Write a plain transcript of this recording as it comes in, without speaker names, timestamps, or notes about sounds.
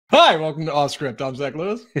Hi, welcome to Off Script. I'm Zach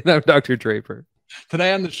Lewis. And I'm Dr. Draper.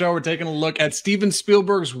 Today on the show, we're taking a look at Steven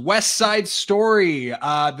Spielberg's West Side Story.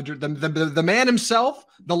 The man himself,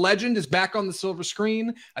 the legend, is back on the silver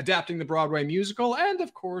screen, adapting the Broadway musical and,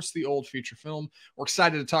 of course, the old feature film. We're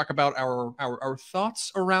excited to talk about our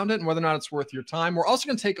thoughts around it and whether or not it's worth your time. We're also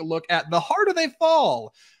going to take a look at The Harder They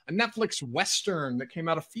Fall, a Netflix Western that came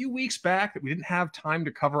out a few weeks back that we didn't have time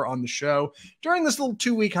to cover on the show during this little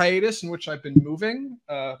 2-week hiatus in which I've been moving.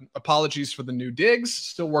 Apologies for the new digs,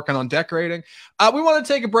 still working on decorating. We want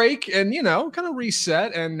to take a break and, kind of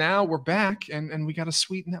reset. And now we're back and we got a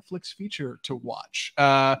sweet Netflix feature to watch.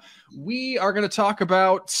 We are going to talk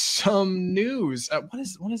about some news. What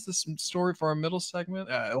is this story for our middle segment?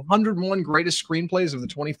 101 greatest screenplays of the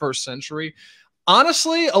 21st century.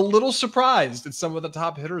 Honestly, a little surprised at some of the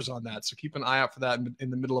top hitters on that. So keep an eye out for that in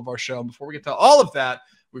the middle of our show. And before we get to all of that,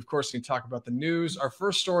 we, of course, need to talk about the news. Our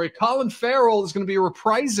first story, Colin Farrell is going to be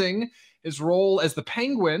reprising his role as the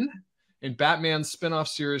Penguin in Batman's spinoff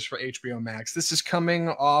series for HBO Max. This is coming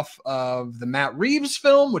off of the Matt Reeves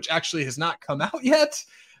film, which actually has not come out yet.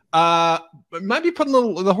 But might be putting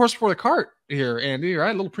the horse before the cart here, Andy, right?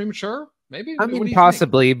 A little premature, maybe? I mean,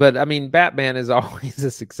 possibly, but I mean, Batman is always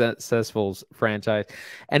a successful franchise.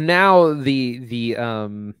 And now the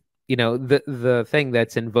thing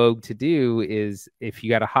that's in vogue to do is if you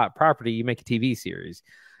got a hot property, you make a TV series.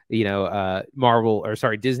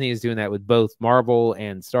 Disney is doing that with both Marvel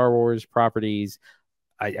and Star Wars properties.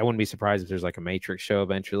 I wouldn't be surprised if there's like a Matrix show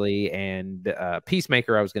eventually. And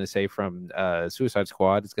Peacemaker, I was going to say, from Suicide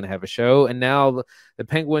Squad, is going to have a show. And now the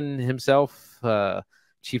Penguin himself,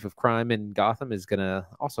 chief of crime in Gotham, is going to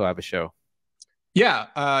also have a show.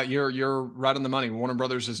 Yeah, you're right on the money. Warner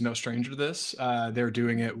Brothers is no stranger to this. They're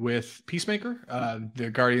doing it with Peacemaker,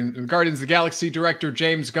 the Guardians of the Galaxy director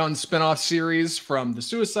James Gunn's spinoff series from the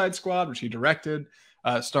Suicide Squad, which he directed,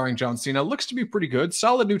 starring John Cena. Looks to be pretty good.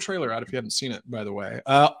 Solid new trailer out if you haven't seen it, by the way.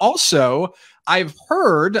 Also, I've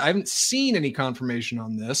heard, I haven't seen any confirmation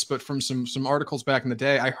on this, but from some articles back in the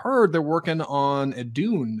day, I heard they're working on a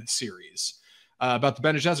Dune series. About the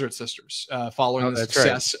Bene Gesserit sisters, following the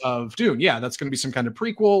success of Dune. Yeah, that's going to be some kind of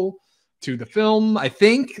prequel to the film. I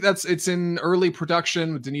think it's in early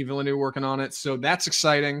production with Denis Villeneuve working on it. So that's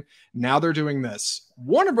exciting. Now they're doing this.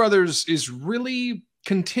 Warner Brothers is really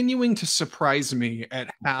continuing to surprise me at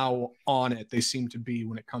how on it they seem to be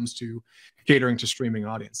when it comes to catering to streaming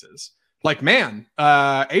audiences. Like, man,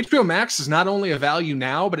 HBO Max is not only a value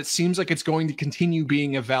now, but it seems like it's going to continue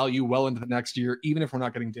being a value well into the next year, even if we're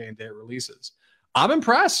not getting day-and-day releases. I'm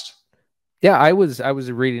impressed. Yeah, I was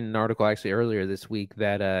reading an article actually earlier this week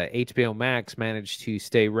that HBO Max managed to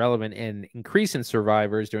stay relevant and increase in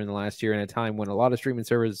survivors during the last year in a time when a lot of streaming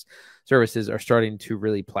services are starting to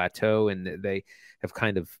really plateau, and they have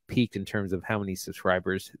kind of peaked in terms of how many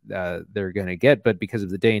subscribers they're going to get. But because of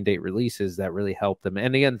the day-and-date releases, that really helped them.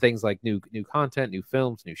 And again, things like new content, new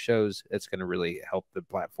films, new shows, it's going to really help the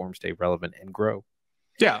platform stay relevant and grow.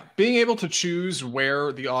 Yeah, being able to choose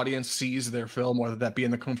where the audience sees their film, whether that be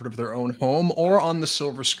in the comfort of their own home or on the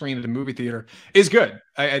silver screen at a movie theater, is good.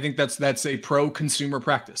 I think that's a pro-consumer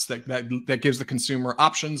practice that gives the consumer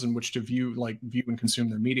options in which to view and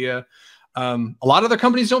consume their media. A lot of other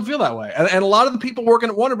companies don't feel that way, and a lot of the people working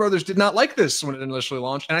at Warner Brothers did not like this when it initially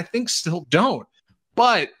launched, and I think still don't.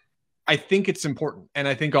 But I think it's important, and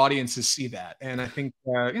I think audiences see that, and I think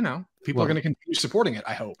people are going to continue supporting it.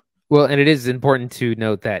 I hope. Well, and it is important to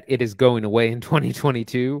note that it is going away in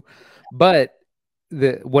 2022, but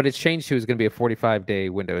what it's changed to is going to be a 45-day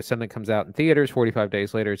window. If something comes out in theaters, 45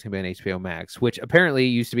 days later, it's going to be on HBO Max, which apparently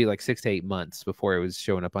used to be like 6 to 8 months before it was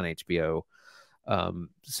showing up on HBO.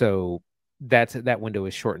 So that window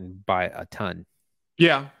is shortened by a ton.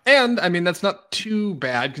 Yeah, and I mean, that's not too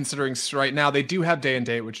bad considering right now they do have day and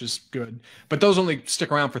date, which is good, but those only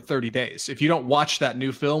stick around for 30 days. If you don't watch that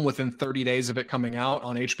new film within 30 days of it coming out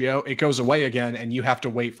on HBO, it goes away again and you have to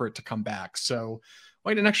wait for it to come back. So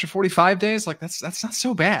wait an extra 45 days, like that's not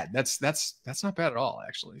so bad. That's not bad at all,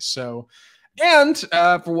 actually. So, and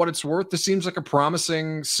for what it's worth, this seems like a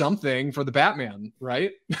promising something for the Batman,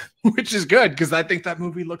 right? Which is good because I think that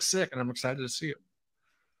movie looks sick and I'm excited to see it.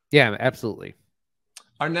 Yeah, absolutely.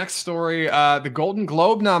 Our next story, the Golden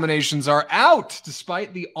Globe nominations are out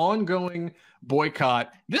despite the ongoing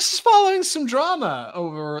boycott. This is following some drama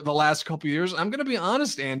over the last couple of years. I'm going to be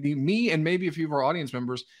honest, Andy, me and maybe a few of our audience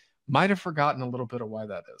members might have forgotten a little bit of why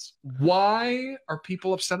that is. Why are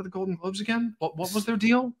people upset at the Golden Globes again? What was their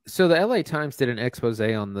deal? So the LA Times did an expose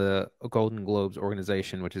on the Golden Globes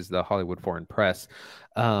organization, which is the Hollywood Foreign Press,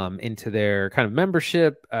 into their kind of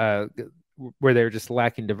membership, where they're just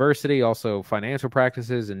lacking diversity, also financial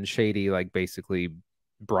practices and shady, like basically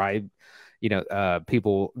bribe,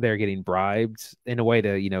 people they're getting bribed in a way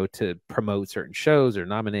to, to promote certain shows or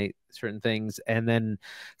nominate certain things. And then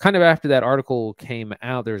kind of after that article came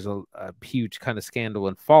out, there's a huge kind of scandal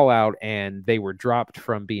and fallout, and they were dropped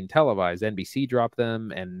from being televised. NBC dropped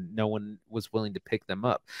them, and no one was willing to pick them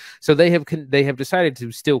up. So they have decided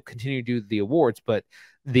to still continue to do the awards, but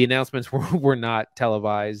the announcements were not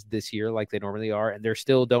televised this year like they normally are, and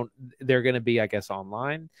they're going to be, I guess,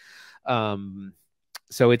 online.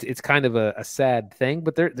 So it's kind of a sad thing,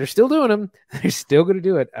 but they're still doing them. They're still going to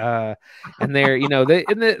do it. And they're,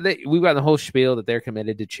 we've got the whole spiel that they're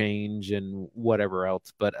committed to change and whatever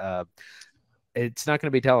else, but it's not going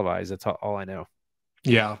to be televised. That's all I know.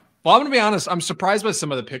 Yeah. Well, I'm going to be honest. I'm surprised by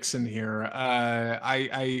some of the picks in here.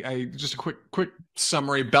 I just a quick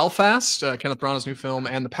summary. Belfast, Kenneth Branagh's new film,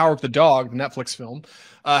 and The Power of the Dog, the Netflix film,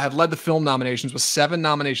 have led the film nominations with 7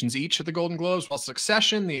 nominations each at the Golden Globes, while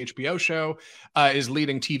Succession, the HBO show, is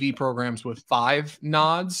leading TV programs with 5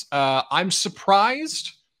 nods. I'm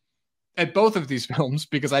surprised at both of these films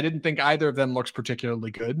because I didn't think either of them looks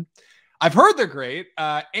particularly good. I've heard they're great.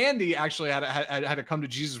 Andy actually had a come to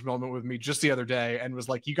Jesus moment with me just the other day and was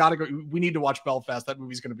like, "You got to go. We need to watch Belfast. That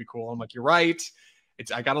movie's going to be cool." I'm like, "You're right.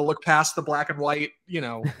 I got to look past the black and white,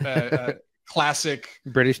 classic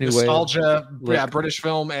British new nostalgia, British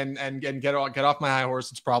film, and get off my high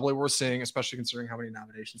horse. It's probably worth seeing, especially considering how many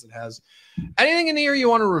nominations it has." Anything in here you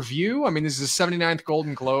want to review? I mean, this is the 79th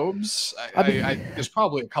Golden Globes. There's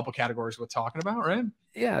probably a couple categories we're talking about, right?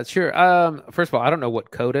 Yeah, sure. First of all, I don't know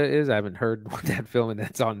what CODA is. I haven't heard what that film, and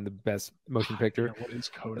that's on the Best Motion Picture. What is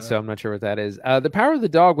CODA? So I'm not sure what that is. The Power of the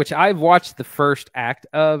Dog, which I've watched the first act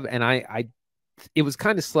of, and it was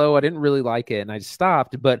kind of slow. I didn't really like it, and I just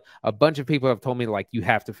stopped. But a bunch of people have told me, like, you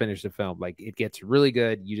have to finish the film. Like, it gets really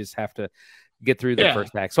good. You just have to get through the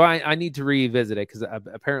first act. So I need to revisit it because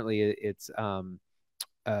apparently it's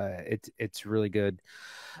really good.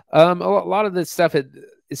 A lot of this stuff is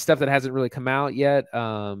stuff that hasn't really come out yet.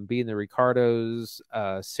 Being the Ricardos,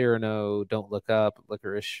 Cyrano, Don't Look Up,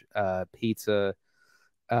 Licorice Pizza,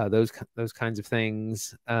 those kinds of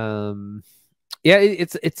things. Yeah,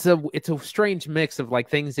 it's a strange mix of like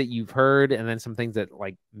things that you've heard and then some things that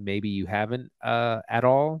like maybe you haven't at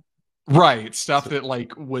all. Right. Stuff that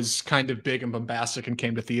like was kind of big and bombastic and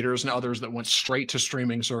came to theaters, and others that went straight to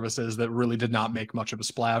streaming services that really did not make much of a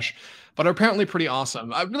splash, but are apparently pretty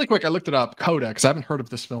awesome. Really quick, I looked it up, CODA, because I haven't heard of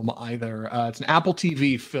this film either. It's an Apple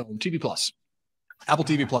TV film, TV Plus. Apple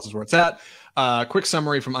TV Plus is where it's at. Quick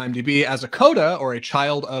summary from IMDb. As a coda, or a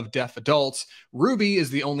child of deaf adults, Ruby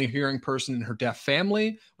is the only hearing person in her deaf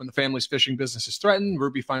family. When the family's fishing business is threatened,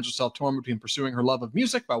 Ruby finds herself torn between pursuing her love of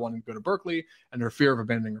music by wanting to go to Berkeley and her fear of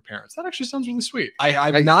abandoning her parents. That actually sounds really sweet.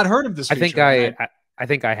 I've not heard of this feature. I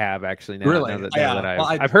think I have actually now. Really?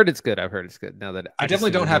 I've heard it's good. I've heard it's good. Now that I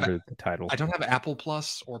definitely don't have the title. I don't have Apple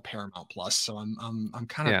Plus or Paramount Plus, so I'm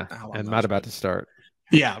kind of I'm not about to start.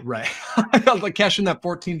 Yeah, right. I'll like cash in that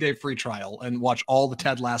 14-day free trial and watch all the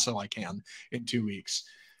Ted Lasso I can in 2 weeks.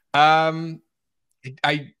 I don't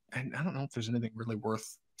know if there's anything really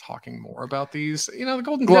worth talking more about these. The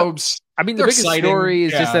Golden Globes. I mean, the biggest story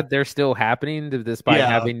is just that they're still happening despite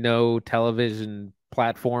having no television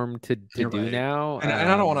platform to do now. And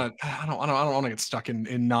I don't want to get stuck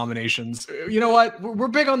in nominations. You know what? We're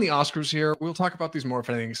big on the Oscars here. We'll talk about these more if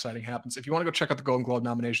anything exciting happens. If you want to go check out the Golden Globe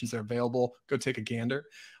nominations, they're available. Go take a gander.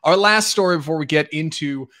 Our last story before we get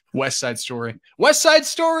into West Side Story. West Side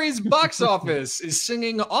Story's box office is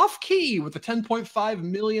singing off key with a $10.5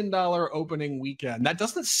 million opening weekend. That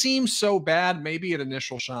doesn't seem so bad, maybe at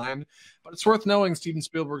initial shine, but it's worth knowing Steven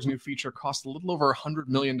Spielberg's new feature cost a little over $100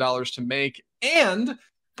 million to make. And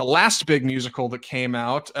the last big musical that came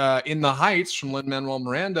out, In the Heights from Lin-Manuel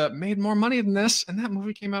Miranda, made more money than this, and that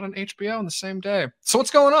movie came out on HBO on the same day. So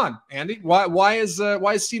what's going on, Andy? Why is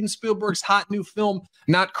Steven Spielberg's hot new film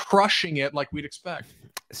not crushing it like we'd expect?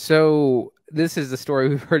 So this is the story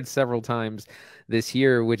we've heard several times this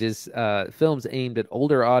year, which is films aimed at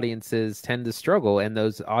older audiences tend to struggle, and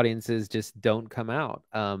those audiences just don't come out.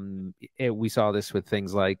 We saw this with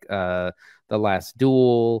things like The Last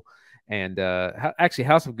Duel, and actually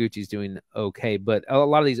House of Gucci is doing okay, but a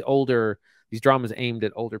lot of these dramas aimed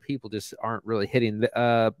at older people just aren't really hitting.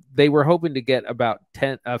 They were hoping to get about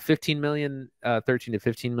 15 million, 13 to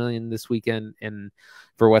 15 million this weekend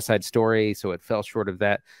for West Side Story, so it fell short of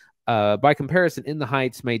that. By comparison, In the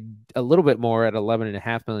Heights made a little bit more at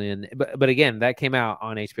 11.5 million, but again, that came out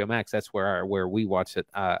on HBO Max. That's where we watched it,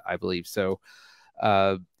 I believe. So,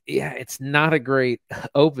 it's not a great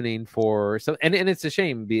opening for some, and it's a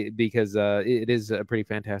shame because it is a pretty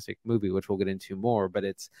fantastic movie, which we'll get into more. But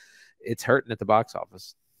it's hurting at the box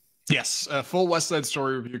office. Yes, full West Side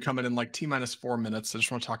Story review coming in like T-4 minutes. I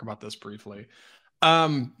just want to talk about this briefly.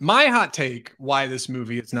 My hot take why this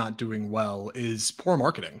movie is not doing well is poor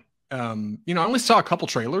marketing. I only saw a couple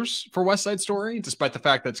trailers for West Side Story, despite the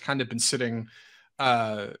fact that it's kind of been sitting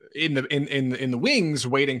in the wings,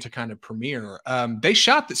 waiting to kind of premiere.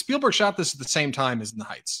 Spielberg shot this at the same time as In the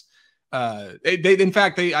Heights.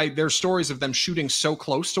 There's stories of them shooting so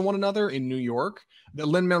close to one another in New York that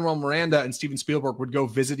Lin-Manuel Miranda and Steven Spielberg would go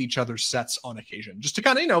visit each other's sets on occasion, just to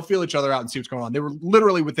kind of, feel each other out and see what's going on. They were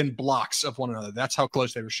literally within blocks of one another. That's how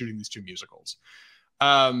close they were shooting these two musicals.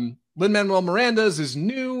 Lin-Manuel Miranda's is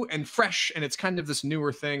new and fresh, and it's kind of this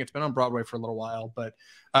newer thing. It's been on Broadway for a little while, but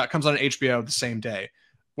it comes on HBO the same day.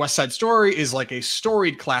 West Side Story is like a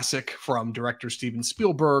storied classic from director Steven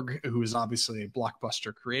Spielberg, who is obviously a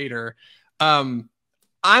blockbuster creator.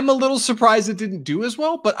 I'm a little surprised it didn't do as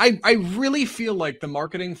well, but I really feel like the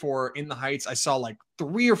marketing for In the Heights, I saw like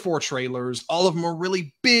 3 or 4 trailers. All of them were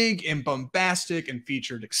really big and bombastic and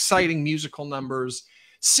featured exciting musical numbers,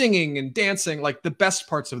 singing and dancing, like the best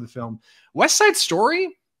parts of the film. West Side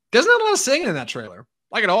Story doesn't have a lot of singing in that trailer,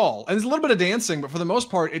 like at all. And there's a little bit of dancing, but for the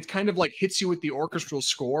most part, it kind of like hits you with the orchestral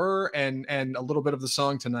score and a little bit of the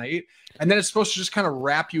song Tonight. And then it's supposed to just kind of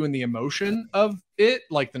wrap you in the emotion of it,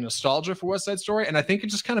 like the nostalgia for West Side Story. And I think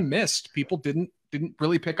it just kind of missed. People didn't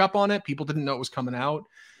really pick up on it. People didn't know it was coming out.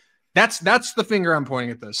 That's the finger I'm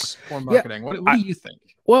pointing at this for marketing. Yeah, what do you think?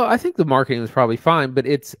 Well, I think the marketing was probably fine, but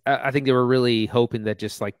I think they were really hoping that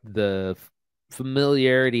just like the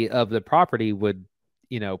familiarity of the property would,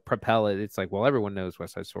 propel it. It's like, well, everyone knows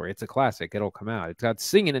West Side Story. It's a classic. It'll come out. It's got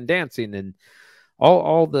singing and dancing and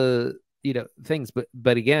all the, things.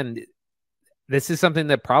 But again, this is something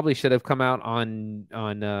that probably should have come out on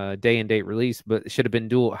day and date release, but it should have been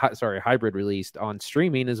hybrid released on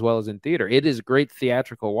streaming as well as in theater. It is a great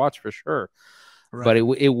theatrical watch for sure. Right. But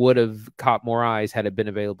it would have caught more eyes had it been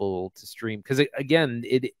available to stream. Because again,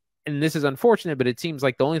 and this is unfortunate, but it seems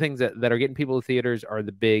like the only things that are getting people to theaters are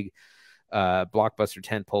the big blockbuster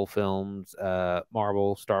tentpole films,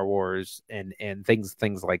 Marvel, Star Wars, and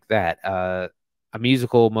things like that. A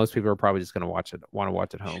musical, most people are probably just going to want to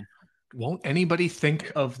watch at home. Won't anybody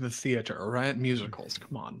think of the theater, right? Musicals,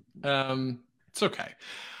 come on. It's okay.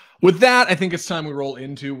 With that, I think it's time we roll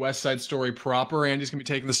into West Side Story proper. Andy's gonna be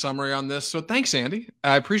taking the summary on this, so thanks, Andy.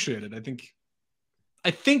 I appreciate it. I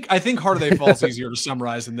think Harder They Fall is easier to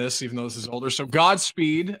summarize than this, even though this is older. So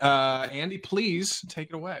Godspeed, Andy. Please take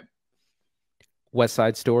it away. West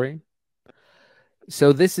Side Story.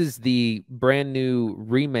 So this is the brand new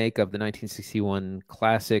remake of the 1961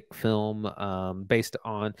 classic film based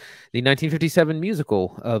on the 1957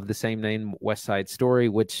 musical of the same name, West Side Story,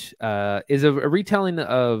 which is a retelling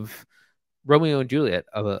of Romeo and Juliet,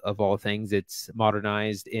 of all things. It's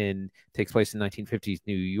modernized takes place in 1950s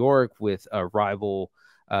New York with a rival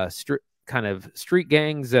kind of street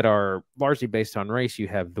gangs that are largely based on race. You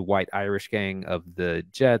have the white Irish gang of the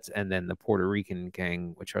Jets, and then the Puerto Rican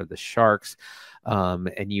gang, which are the Sharks.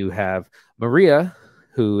 And you have Maria,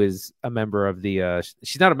 who is a member of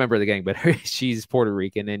she's not a member of the gang, but she's Puerto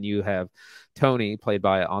Rican. And you have Tony, played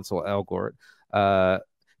by Ansel Elgort.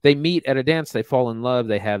 They meet at a dance. They fall in love.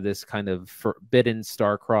 They have this kind of forbidden,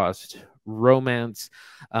 star-crossed romance.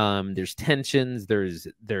 There's tensions. There's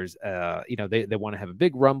they want to have a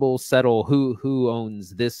big rumble, settle who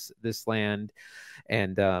owns this land.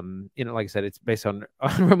 And like I said, it's based on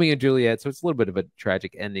Romeo and Juliet, so it's a little bit of a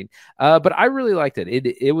tragic ending. But I really liked it.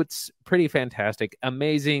 It was pretty fantastic,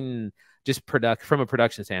 amazing. Just from a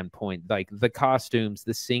production standpoint, like the costumes,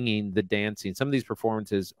 the singing, the dancing, some of these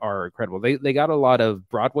performances are incredible. They got a lot of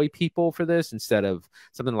Broadway people for this instead of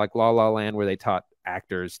something like La La Land, where they taught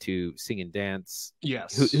actors to sing and dance.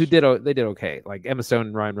 Yes, they did okay. Like Emma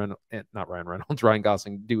Stone and Ryan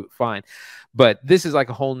Gosling do it fine. But this is like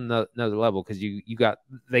a whole nother level, because they got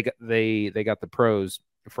the pros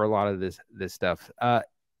for a lot of this stuff.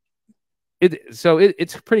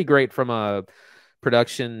 It's pretty great from a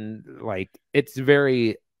production. Like, it's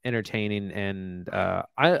very entertaining, and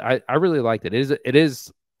I really liked it. It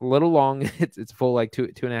is a little long. It's full, like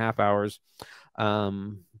 2.5 hours.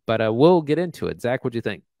 But we'll get into it. Zach, what'd you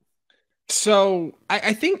think? So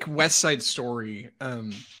I think West Side Story.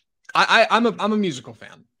 I'm a musical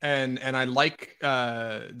fan, and I like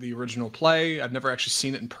the original play. I've never actually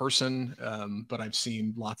seen it in person, but I've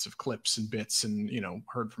seen lots of clips and bits, and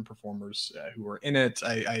heard from performers who were in it.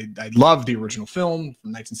 I love the original film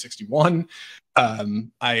from 1961.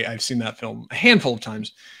 I've seen that film a handful of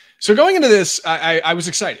times. So going into this, I was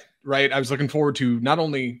excited. Right, I was looking forward to not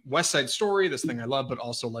only West Side Story, this thing I love, but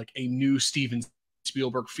also like a new Steven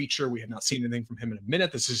Spielberg feature. We had not seen anything from him in a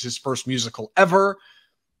minute. This is his first musical ever.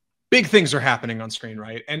 big things are happening on screen,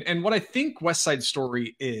 right? And what I think West Side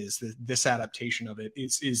Story is, this adaptation of it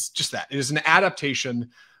is just that. It is an adaptation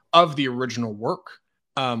of the original work,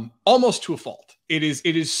 almost to a fault. It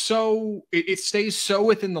stays so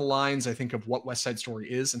within the lines, I think, of what West Side Story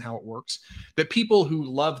is and how it works, that people who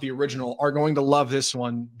love the original are going to love this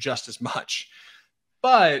one just as much.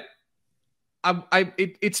 But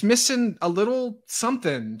it's missing a little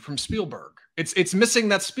something from Spielberg. It's missing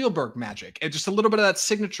that Spielberg magic. It's just a little bit of that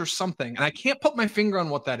signature something. And I can't put my finger on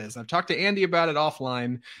what that is. I've talked to Andy about it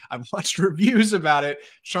offline. I've watched reviews about it,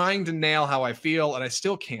 trying to nail how I feel, and I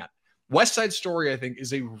still can't. West Side Story, I think,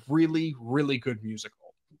 is a really, really good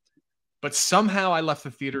musical. But somehow I left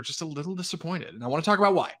the theater just a little disappointed. And I want to talk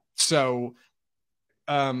about why. So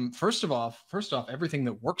first off, everything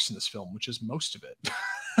that works in this film, which is most of it.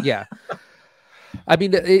 Yeah. I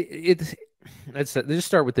mean, let's just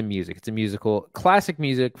start with the music. It's a musical, classic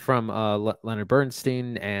music from Leonard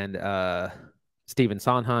Bernstein and Stephen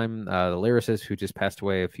Sondheim, the lyricist who just passed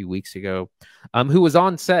away a few weeks ago, who was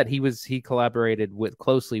on set. He collaborated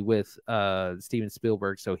closely with Steven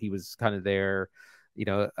Spielberg, so he was kind of there,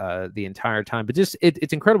 the entire time. But just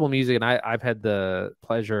it's incredible music, and I've had the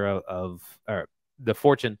pleasure of the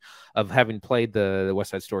fortune of having played the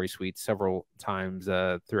West Side Story suite several times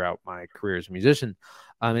throughout my career as a musician.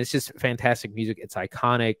 It's just fantastic music. It's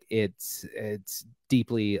iconic. It's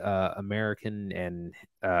deeply American and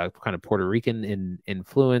kind of Puerto Rican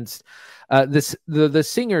influenced. The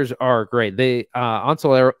singers are great.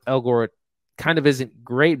 Ansel Elgort kind of isn't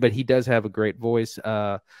great, but he does have a great voice.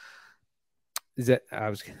 I can't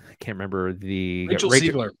remember Rachel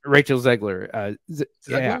Zegler. Rachel Zegler.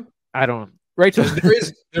 Yeah, I don't. Rachel,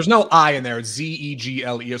 there's no I in there. It's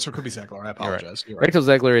Zegle, so it could be Zegler. I apologize. Right. Rachel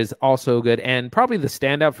Zegler is also good, and probably the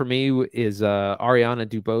standout for me is Ariana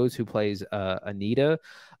DeBose, who plays Anita.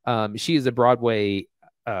 She is a Broadway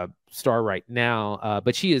star right now,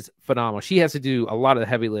 but she is phenomenal. She has to do a lot of the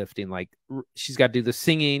heavy lifting. Like she's got to do the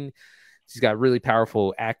singing. She's got really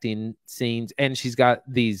powerful acting scenes, and she's got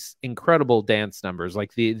these incredible dance numbers.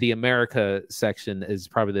 Like the America section is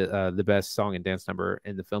probably the best song and dance number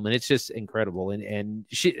in the film, and it's just incredible. And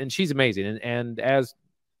she's amazing. And as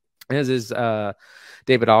is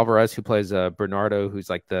David Alvarez, who plays Bernardo, who's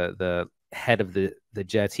like the head of the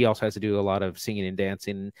Jets. He also has to do a lot of singing and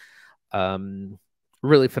dancing.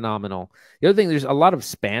 Really phenomenal. The other thing, there's a lot of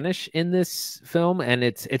Spanish in this film, and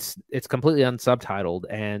it's completely unsubtitled,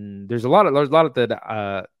 and there's a lot of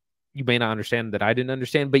that you may not understand that I didn't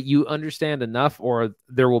understand, but you understand enough, or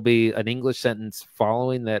there will be an English sentence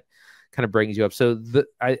following that kind of brings you up. So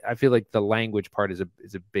I feel like the language part is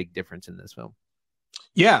a big difference in this film.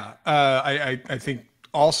 Yeah, I think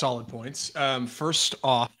all solid points. First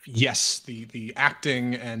off, yes, the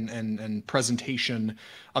acting and presentation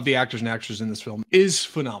of the actors and actresses in this film is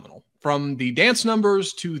phenomenal. From the dance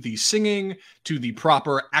numbers to the singing to the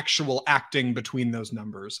proper actual acting between those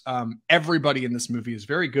numbers. Everybody in this movie is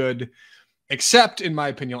very good, except, in my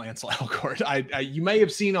opinion, Ansel Elgort. You may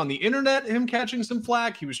have seen on the internet him catching some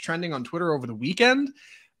flack. He was trending on Twitter over the weekend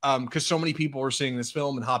because so many people were seeing this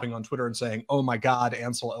film and hopping on Twitter and saying, "Oh my God,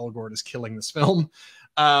 Ansel Elgort is killing this film."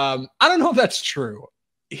 I don't know if that's true.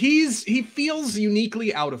 He feels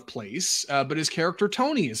uniquely out of place, but his character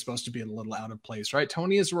Tony is supposed to be a little out of place, right?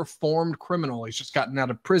 Tony is a reformed criminal. He's just gotten out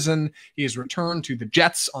of prison. He has returned to the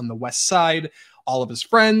Jets on the West Side. All of his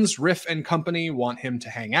friends, Riff and company, want him to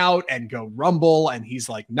hang out and go rumble, and he's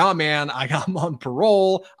like, "Nah, man, I'm on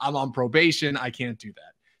parole. I'm on probation. I can't do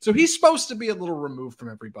that." So he's supposed to be a little removed from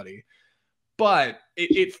everybody. But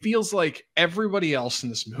it feels like everybody else in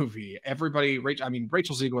this movie,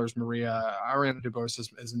 Rachel Zegler is Maria, Ariana DeBose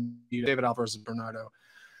is David Alvarez is Bernardo,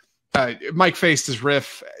 Mike Faist is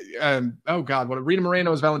Riff, Rita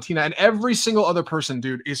Moreno is Valentina, and every single other person,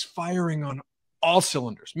 dude, is firing on all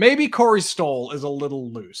cylinders. Maybe Corey Stoll is a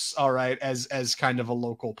little loose, all right, as kind of a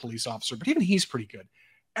local police officer, but even he's pretty good.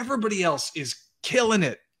 Everybody else is killing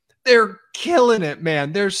it. They're killing it,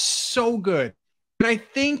 man. They're so good. And I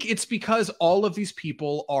think it's because all of these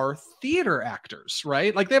people are theater actors,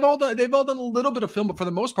 right? Like they've all done a little bit of film, but for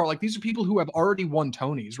the most part, like these are people who have already won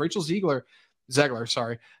Tonys. Rachel Zegler,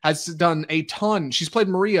 has done a ton. She's played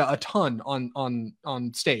Maria a ton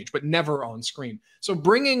on stage, but never on screen. So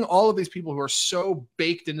bringing all of these people who are so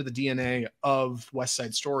baked into the DNA of West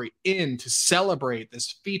Side Story in to celebrate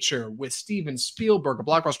this feature with Steven Spielberg, a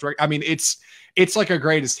blockbuster director. I mean, it's like a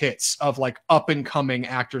greatest hits of like up and coming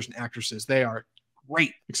actors and actresses. They are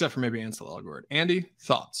great, except for maybe Ansel Elgort. Andy,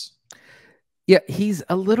 thoughts? Yeah, he's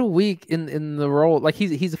a little weak in the role. Like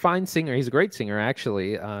he's a fine singer. He's a great singer,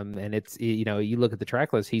 actually. And it's, you look at the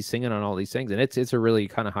track list, he's singing on all these things, and it's a really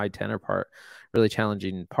kind of high tenor part really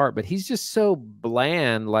challenging part. But he's just so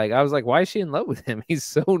bland. Like I was like, why is she in love with him? He's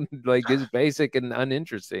so like just basic and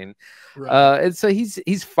uninteresting. Right. And so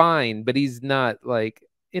he's fine, but he's not like,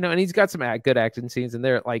 and he's got some good acting scenes in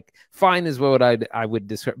there. Like fine is what I would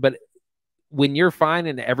describe. But when you're fine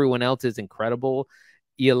and everyone else is incredible,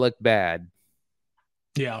 you look bad.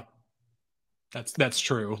 Yeah. That's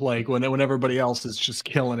true. Like when everybody else is just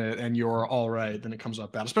killing it and you're all right, then it comes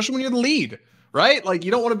up bad. Especially when you're the lead, right? Like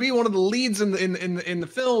you don't want to be one of the leads in the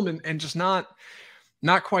film and just not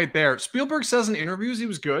quite there. Spielberg says in interviews he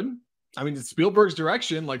was good. I mean, it's Spielberg's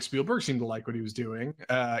direction. Like Spielberg seemed to like what he was doing.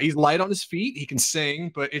 He's light on his feet. He can sing,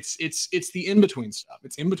 but it's the in between stuff.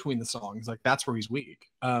 It's in between the songs. Like that's where he's weak.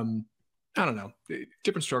 I don't know.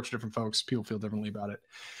 Different strokes, different folks. People feel differently about it.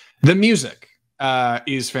 The music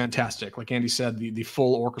is fantastic. Like Andy said, the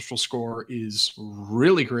full orchestral score is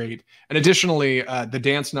really great. And additionally, the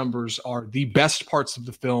dance numbers are the best parts of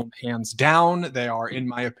the film, hands down. They are, in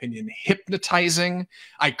my opinion, hypnotizing.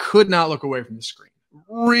 I could not look away from the screen.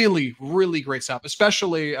 Really, really great stuff,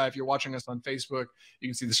 especially if you're watching us on Facebook. You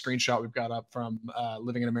can see the screenshot we've got up from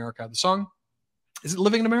Living in America. The song, is it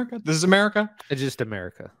Living in America? This is America? It's just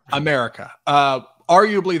America. America.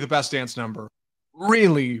 Arguably the best dance number.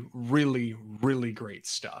 Really, really, really great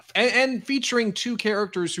stuff. And featuring two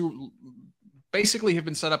characters who basically have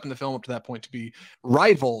been set up in the film up to that point to be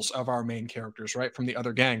rivals of our main characters, right, from the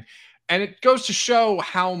other gang. And it goes to show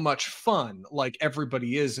how much fun, like,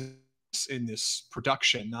 everybody is in this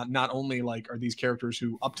production. Not only, like, are these characters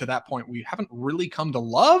who, up to that point, we haven't really come to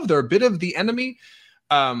love. They're a bit of the enemy.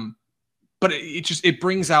 But it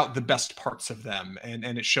brings out the best parts of them, and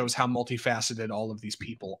it shows how multifaceted all of these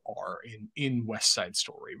people are in West Side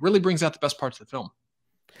Story. Really brings out the best parts of the film.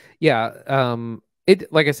 Yeah,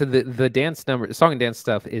 it, like I said, the dance number, song and dance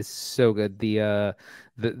stuff is so good. The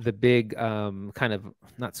big kind of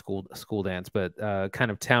not school dance, but kind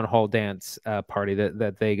of town hall dance party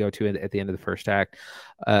that they go to at the end of the first act.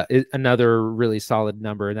 Another really solid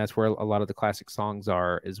number, and that's where a lot of the classic songs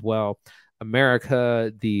are as well.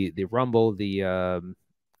 America, the Rumble, the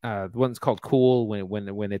one's called Cool when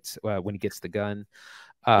he gets the gun.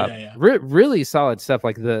 Really solid stuff.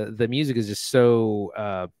 Like the music is just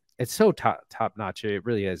so it's so top notch. It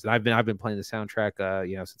really is. And I've been playing the soundtrack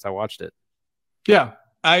since I watched it. Yeah.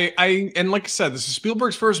 And like I said, this is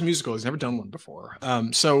Spielberg's first musical. He's never done one before.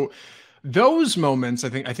 So those moments, I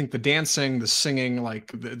think the dancing, the singing,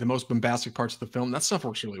 like the most bombastic parts of the film, that stuff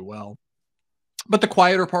works really well. But the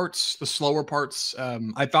quieter parts, the slower parts,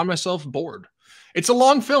 I found myself bored. It's a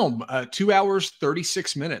long film, 2 hours,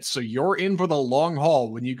 36 minutes. So you're in for the long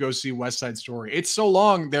haul when you go see West Side Story. It's so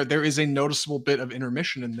long. There is a noticeable bit of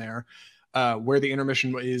intermission in there, where the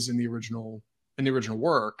intermission is in the original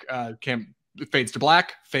work. It fades to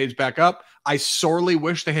black, fades back up. I sorely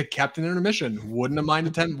wish they had kept an intermission. Wouldn't have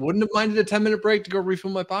minded a 10-minute break to go refill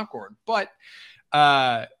my popcorn. But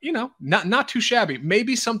not too shabby.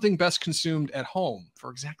 Maybe something best consumed at home for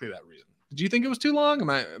exactly that reason. Do you think it was too long? Am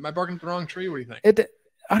I barking up the wrong tree? What do you think?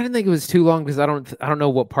 I didn't think it was too long because I don't know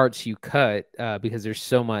what parts you cut because there's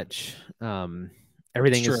so much.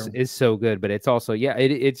 Everything is so good, but it's also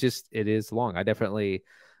it is long. I definitely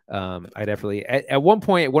at one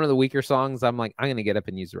point, one of the weaker songs, I'm like, I'm gonna get up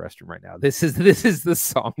and use the restroom right now. This is the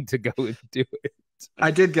song to go and do it.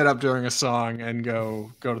 I did get up during a song and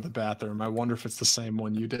go to the bathroom. I wonder if it's the same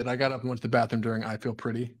one you did. I got up and went to the bathroom during I Feel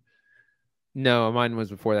Pretty. No, mine was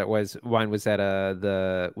before that. Mine was at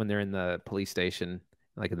when they're in the police station,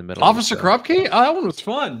 like in the middle. Officer Krupke? Oh, that one was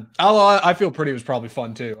fun. Although I Feel Pretty was probably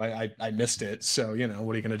fun too. I missed it, so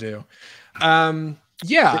what are you gonna do? Go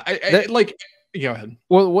ahead.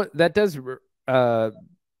 Well, what that does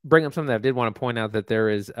bring up something that I did want to point out, that there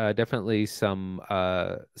is definitely some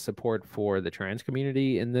support for the trans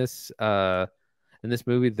community in this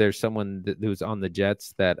movie. There's someone who's on the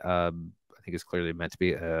jets that I think is clearly meant to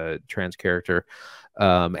be a trans character,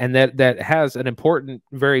 and that has an important,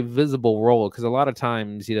 very visible role, because a lot of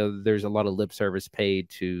times, there's a lot of lip service paid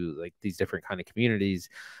to like these different kind of communities.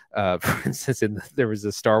 For instance, there was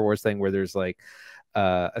a Star Wars thing where there's like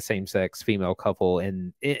a same-sex female couple,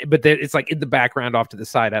 but it's like in the background, off to the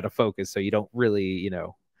side, out of focus, so you don't really,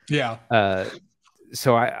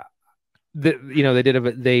 so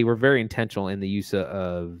they were very intentional in the use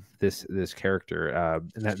of this character,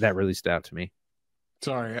 and that really stood out to me.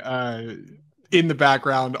 Sorry, in the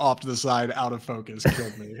background, off to the side, out of focus,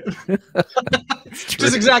 killed me.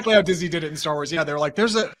 Just exactly how Disney did it in Star Wars. Yeah, they're like,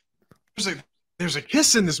 there's a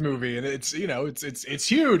kiss in this movie, and it's it's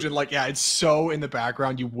huge, and like, yeah, it's so in the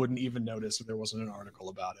background you wouldn't even notice if there wasn't an article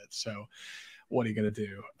about it. So what are you going to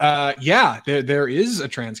do? Yeah, there is a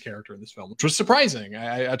trans character in this film, which was surprising.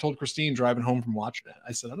 I told Christine driving home from watching it,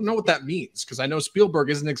 I said, I don't know what that means, because I know Spielberg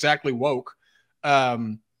isn't exactly woke. I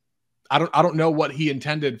don't know what he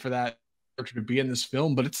intended for that character to be in this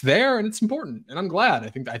film, but it's there and it's important, and I'm glad.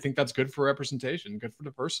 I think that's good for representation, good for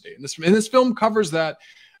diversity. And this film covers that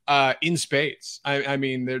in spades. I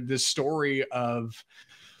mean, this story of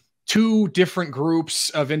two different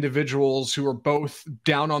groups of individuals who are both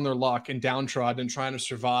down on their luck and downtrodden and trying to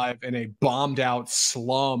survive in a bombed out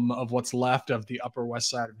slum of what's left of the Upper West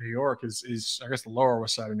Side of New York is I guess the Lower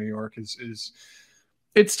West Side of New York is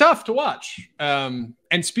it's tough to watch. And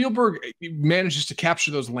Spielberg manages to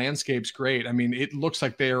capture those landscapes great. I mean, it looks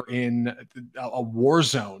like they're in a war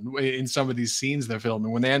zone in some of these scenes they're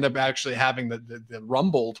filming. When they end up actually having the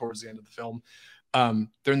rumble towards the end of the film,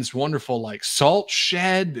 they're in this wonderful like salt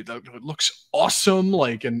shed. It looks awesome.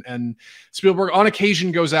 Like, and Spielberg on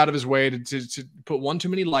occasion goes out of his way to put one too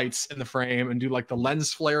many lights in the frame and do like the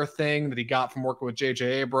lens flare thing that he got from working with J.J.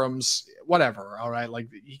 Abrams. Whatever. All right, like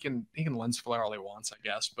he can lens flare all he wants, I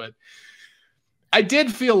guess. But I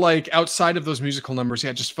did feel like outside of those musical numbers,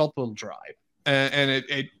 it just felt a little dry. And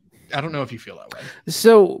it I don't know if you feel that way.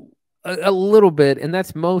 So a little bit, and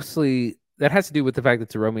that's mostly. That has to do with the fact that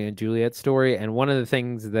it's a Romeo and Juliet story. And one of the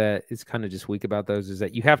things that is kind of just weak about those is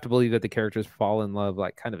that you have to believe that the characters fall in love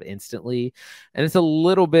like kind of instantly. And it's a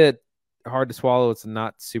little bit hard to swallow. It's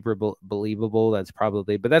not super believable. That's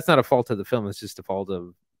probably, but that's not a fault of the film. It's just a fault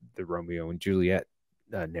of the Romeo and Juliet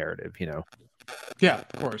narrative, you know? Yeah,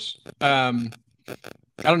 of course.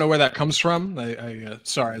 I don't know where that comes from.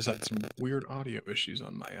 Sorry, I had some weird audio issues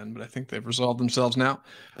on my end, but I think they've resolved themselves now.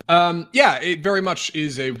 Yeah, it very much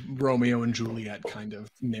is a Romeo and Juliet kind of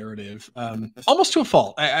narrative, almost to a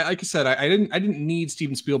fault. Like I said, I didn't need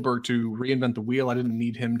Steven Spielberg to reinvent the wheel. I didn't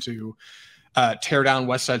need him to tear down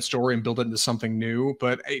West Side Story and build it into something new.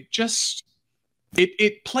 But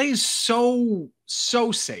it plays so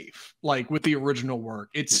safe, like with the original work.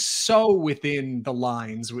 It's so within the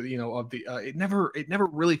lines with of the it never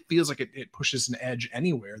really feels like it pushes an edge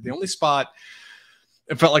anywhere. The only spot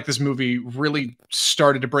it felt like this movie really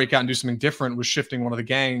started to break out and do something different was shifting one of the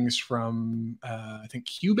gangs from I think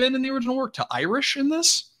Cuban in the original work to Irish in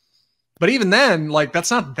this. But even then, like,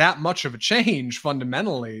 that's not that much of a change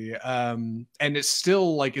fundamentally. And it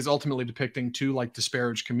still like is ultimately depicting two like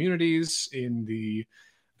disparaged communities in the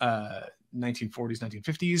 1940s,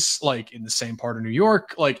 1950s, like in the same part of New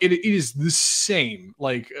York. Like it is the same,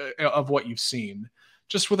 like of what you've seen,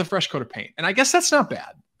 just with a fresh coat of paint. And I guess that's not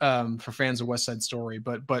bad for fans of West Side Story.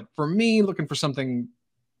 But for me, looking for something,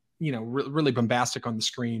 really bombastic on the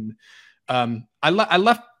screen, I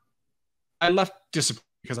left disappointed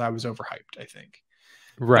because I was overhyped, I think.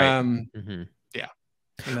 Right. Yeah.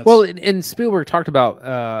 Well, and Spielberg talked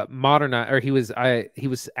about he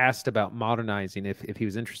was asked about modernizing if he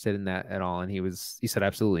was interested in that at all, and he said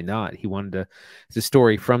absolutely not. He wanted it's a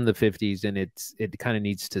story from the 50s, and it kind of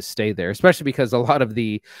needs to stay there, especially because a lot of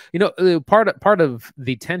the part of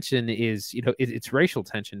the tension is it's racial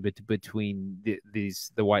tension between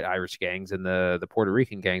the white Irish gangs and the Puerto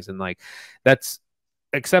Rican gangs, and like that's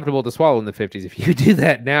acceptable to swallow in the 50s. If you do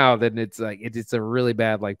that now, then it's like it's a really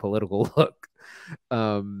bad like political look.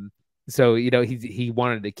 So he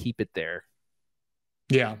wanted to keep it there.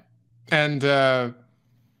 Yeah. And I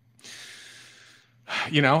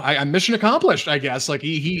mission accomplished, I guess. Like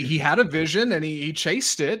he had a vision and he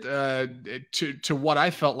chased it to what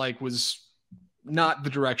I felt like was not the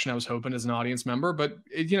direction I was hoping as an audience member. But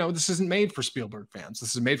this isn't made for Spielberg fans.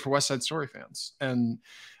 This is made for West Side Story fans, and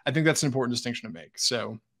I think that's an important distinction to make.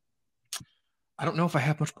 So I don't know if I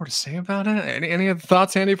have much more to say about it. Any other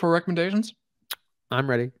thoughts, Andy, for recommendations? I'm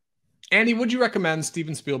ready. Andy, would you recommend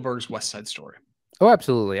Steven Spielberg's West Side Story? Oh,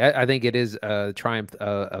 absolutely. I think it is a triumph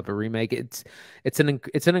of a remake. It's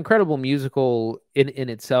an incredible musical in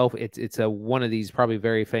itself. It's one of these probably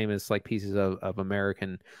very famous like pieces of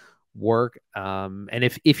American work. And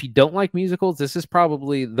if you don't like musicals, this is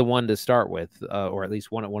probably the one to start with, or at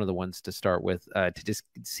least one of the ones to start with, to just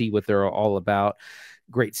see what they're all about.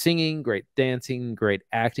 Great singing, great dancing, great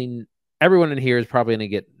acting. Everyone in here is probably going to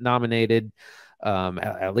get nominated.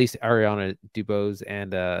 At least Ariana DeBose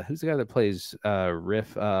and who's the guy that plays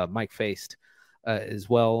Riff? Mike Faced as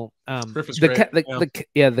well. Riff is great.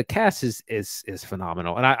 The cast is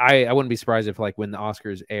phenomenal, and I wouldn't be surprised if like when the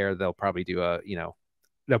Oscars air, they'll probably do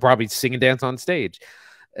they'll probably sing and dance on stage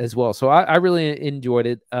as well. So I really enjoyed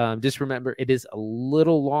it. Just remember, it is a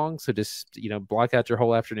little long, so just block out your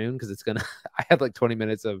whole afternoon because it's gonna. I had like 20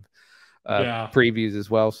 minutes of previews as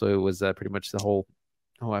well, so it was pretty much the whole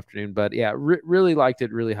whole afternoon. But yeah, really liked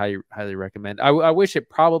it. Really highly recommend. I wish it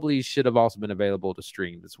probably should have also been available to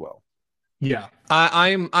stream as well. Yeah,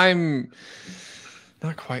 I'm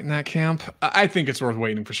not quite in that camp. I think it's worth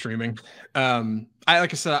waiting for streaming. I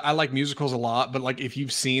like I said, I like musicals a lot, but like if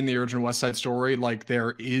you've seen the original West Side Story, like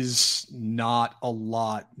there is not a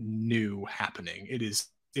lot new happening. It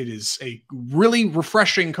is a really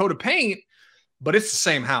refreshing coat of paint, but it's the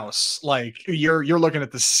same house. Like you're looking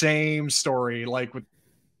at the same story, like with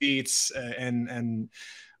beats and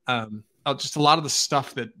just a lot of the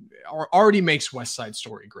stuff that already makes West Side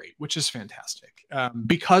Story great, which is fantastic.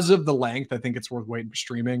 Because of the length, I think it's worth waiting for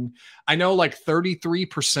streaming. I know like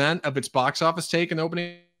 33% of its box office take in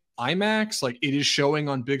opening IMAX. Like it is showing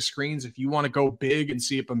on big screens. If you want to go big and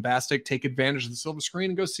see it bombastic, take advantage of the silver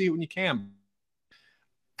screen and go see it when you can.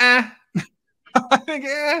 I think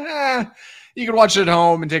you can watch it at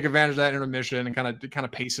home and take advantage of that intermission and kind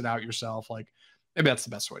of pace it out yourself. Like maybe that's the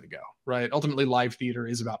best way to go, right? Ultimately, live theater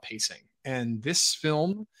is about pacing, and this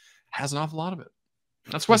film has an awful lot of it.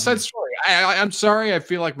 That's West Side Story. I'm sorry. I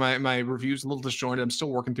feel like my review's a little disjointed. I'm still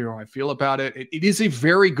working through how I feel about it. It is a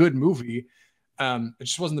very good movie. It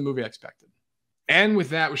just wasn't the movie I expected. And with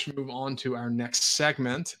that, we should move on to our next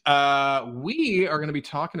segment. We are going to be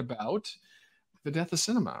talking about the death of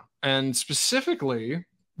cinema, and specifically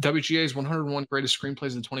WGA's 101 greatest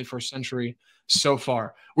screenplays of the 21st century so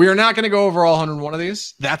far. We are not going to go over all 101 of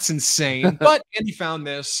these. That's insane. But Andy found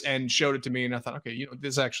this and showed it to me, and I thought, okay,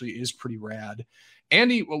 this actually is pretty rad.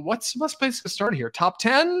 Andy, well, what's the best place to start here? Top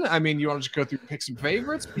 10? I mean, you want to just go through and pick some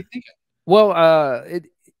favorites? What are you thinking? Well,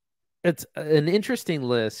 it's an interesting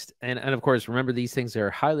list, and of course, remember these things are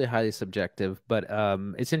highly subjective, but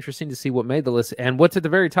it's interesting to see what made the list. And what's at the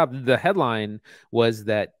very top, the headline was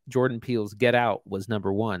that Jordan Peele's Get Out was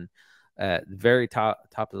 #1 at the very top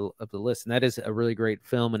of the list, and that is a really great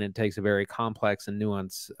film, and it takes a very complex and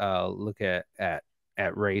nuanced look at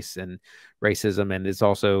race and racism, and it's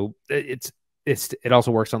also it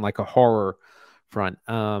also works on like a horror front.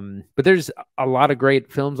 But there's a lot of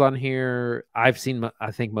great films on here. I've seen,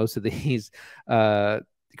 I think, most of these.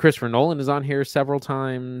 Christopher Nolan is on here several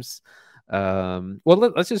times. Well,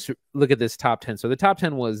 let's just look at this top 10. So the top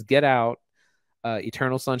 10 was Get Out,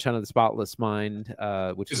 Eternal Sunshine of the Spotless Mind,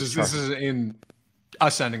 which this is in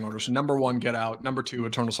ascending order. So #1, Get Out. #2,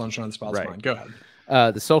 Eternal Sunshine of the Spotless Mind. Go ahead.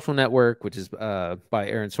 The Social Network, which is by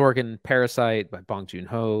Aaron Sorkin, Parasite by Bong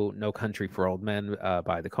Joon-ho, No Country for Old Men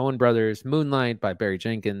by the Coen brothers, Moonlight by Barry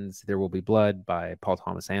Jenkins, There Will Be Blood by Paul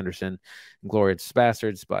Thomas Anderson, Inglourious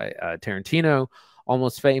Bastards by Tarantino,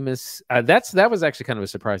 Almost Famous. That was actually kind of a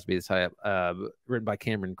surprise to be this high up. Written by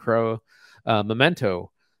Cameron Crowe. Memento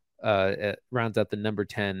rounds out the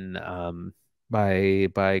 #10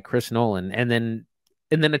 by Chris Nolan, and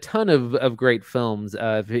then a ton of great films.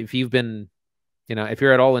 If you've been if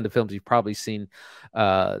you're at all into films, you've probably seen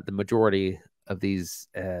the majority of these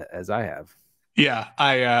as I have. Yeah,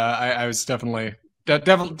 I was definitely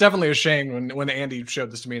ashamed when Andy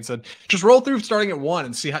showed this to me and said, just roll through starting at 1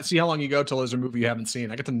 and see how long you go till there's a movie you haven't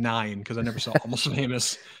seen. I get to 9 because I never saw Almost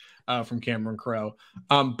Famous from Cameron Crowe.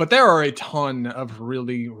 But there are a ton of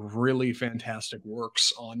really fantastic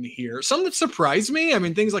works on here. Some that surprised me. I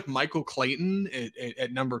mean, things like Michael Clayton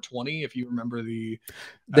at #20, if you remember the...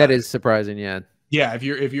 That is surprising, yeah. Yeah, if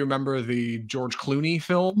you remember the George Clooney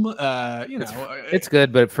film, it's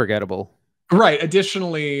good but forgettable. Right.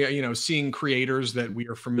 Additionally, seeing creators that we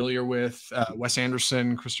are familiar with, Wes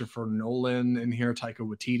Anderson, Christopher Nolan, and here Taika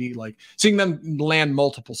Waititi, like seeing them land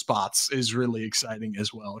multiple spots is really exciting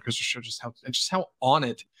as well, because it shows just how on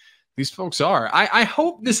it these folks are. I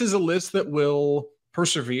hope this is a list that will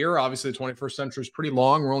persevere. Obviously, the 21st century is pretty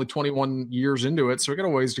long. We're only 21 years into it, so we got a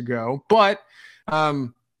ways to go. But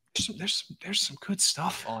there's some good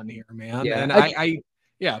stuff on here, man. Yeah, and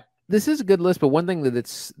yeah. This is a good list, but one thing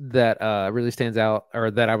that really stands out,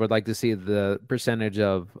 or that I would like to see, the percentage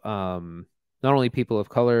of not only people of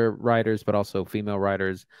color writers but also female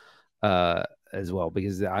writers as well,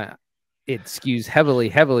 because it skews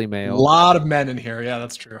heavily male. A lot of men in here, yeah,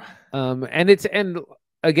 that's true. And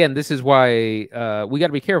again, this is why we got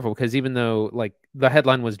to be careful, because even though like the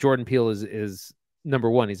headline was Jordan Peele is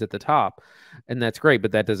 #1, he's at the top, and that's great,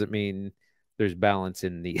 but that doesn't mean there's balance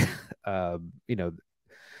in the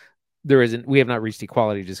there isn't. We have not reached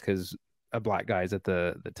equality just because a black guy is at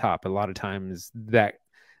the top. A lot of times that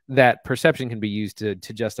perception can be used to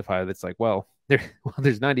justify that's like,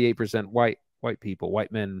 there's 98% white people,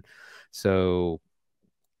 white men. So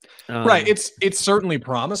right, it's certainly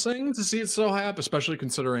promising to see it so high up, especially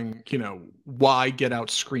considering why Get Out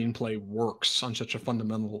screenplay works on such a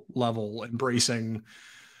fundamental level, embracing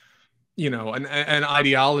you know, an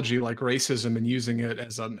ideology like racism and using it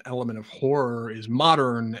as an element of horror is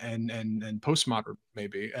modern and postmodern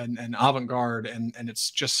maybe and avant-garde and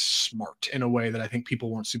it's just smart in a way that I think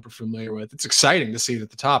people weren't super familiar with. It's exciting to see it at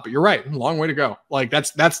the top, but you're right, long way to go. Like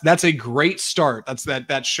that's a great start.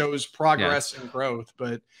 That shows progress and growth.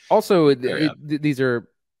 But also these are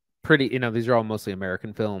pretty, you know, these are all mostly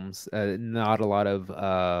American films, not a lot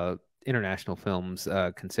of international films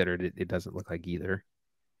considered. It doesn't look like either.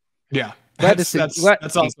 Yeah, that's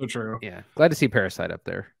also true. Yeah, glad to see Parasite up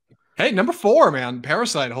there. Hey, number 4, man,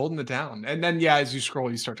 Parasite holding it down. And then as you scroll,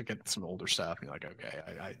 you start to get some older stuff. And you're like,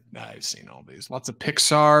 okay, I've seen all these. Lots of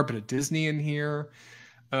Pixar, but a Disney in here.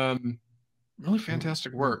 Really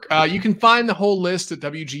fantastic work. You can find the whole list at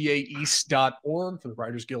wgaeast.org for the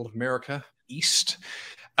Writers Guild of America East.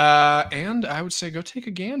 And I would say go take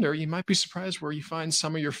a gander. You might be surprised where you find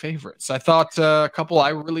some of your favorites. I thought a couple I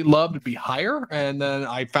really loved would be higher, and then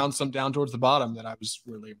I found some down towards the bottom that I was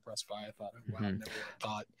really impressed by. I thought, wow, I never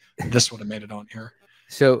thought this would have made it on here.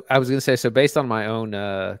 So I was going to say, so based on my own,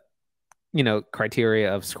 you know,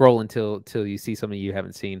 criteria of scroll until you see something you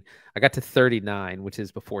haven't seen, I got to 39, which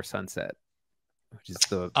is Before Sunset. Which is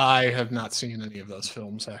I have not seen any of those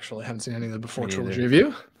films, actually. I haven't seen any of the Before trilogy. Have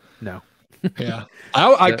you? No. Yeah,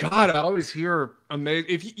 I always hear amazing.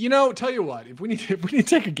 If you know, tell you what, if we need to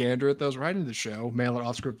take a gander at those, write into the show, mail at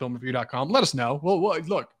offscriptfilmreview.com. Let us know. Well,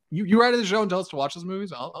 look, you write in the show and tell us to watch those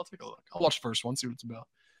movies. I'll take a look. I'll watch the first one, see what it's about.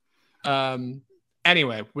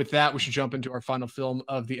 Anyway, with that, we should jump into our final film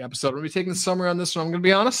of the episode. We're gonna be taking the summary on this one. I'm gonna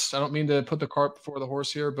be honest. I don't mean to put the cart before the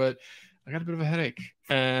horse here, but I got a bit of a headache,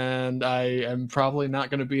 and I am probably not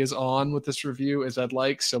going to be as on with this review as I'd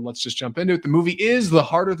like. So let's just jump into it. The movie is The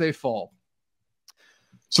Harder They Fall.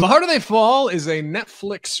 So The Harder They Fall is a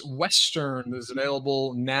Netflix Western that is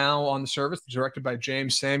available now on the service, directed by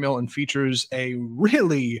Jeymes Samuel, and features a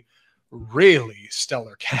really, really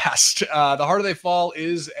stellar cast. The Harder They Fall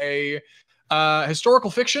is a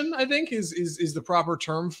historical fiction, I think, is the proper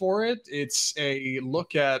term for it. It's a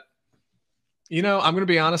look at, you know, I'm going to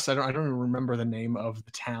be honest, I don't even remember the name of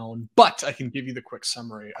the town, but I can give you the quick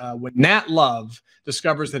summary. When Nat Love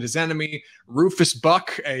discovers that his enemy, Rufus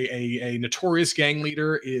Buck, a notorious gang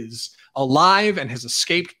leader, is alive and has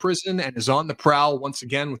escaped prison and is on the prowl once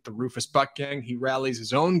again with the Rufus Buck gang, he rallies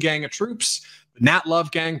his own gang of troops, the Nat Love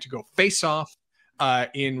gang, to go face off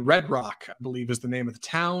in Red Rock, I believe is the name of the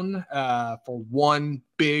town, for one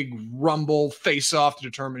big rumble face-off to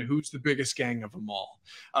determine who's the biggest gang of them all.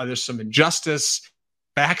 There's some injustice,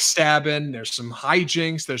 backstabbing, there's some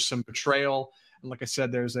hijinks, there's some betrayal. And like I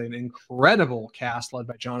said, there's an incredible cast led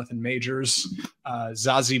by Jonathan Majors,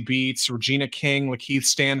 Zazie Beetz, Regina King, Lakeith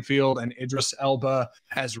Stanfield, and Idris Elba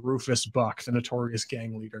as Rufus Buck, the notorious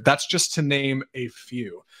gang leader. That's just to name a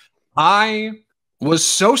few. I was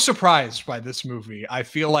so surprised by this movie. I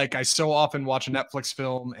feel like I so often watch a Netflix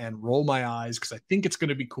film and roll my eyes because I think it's going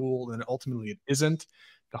to be cool, and ultimately it isn't.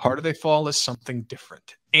 The Harder They Fall is something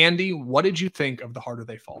different. Andy, what did you think of The Harder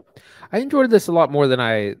They Fall? I enjoyed this a lot more than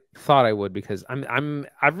I thought I would, because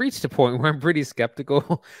I've reached a point where I'm pretty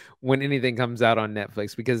skeptical when anything comes out on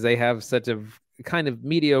Netflix, because they have such a kind of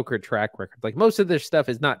mediocre track record. Like, most of their stuff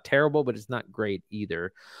is not terrible, but it's not great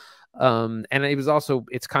either. And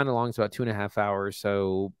it's kind of long. It's about 2.5 hours.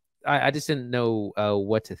 So I just didn't know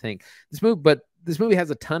what to think. This movie has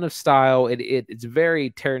a ton of style. It's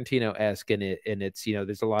very Tarantino-esque in it. And it's, you know,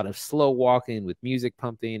 there's a lot of slow walking with music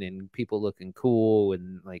pumping and people looking cool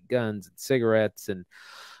and like guns and cigarettes and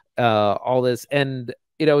all this. And,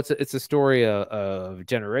 you know, it's a story of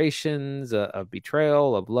generations, of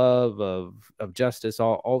betrayal, of love, of justice,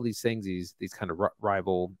 all these things, these kind of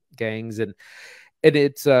rival gangs. And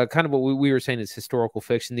it's kind of what we were saying is historical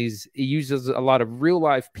fiction. It uses a lot of real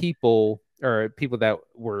life people, or people that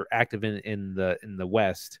were active in the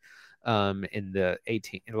West in the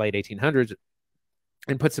late 1800s,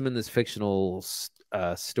 and puts them in this fictional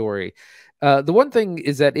story. The one thing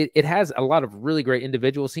is that it has a lot of really great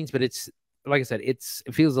individual scenes, but it's, like I said, it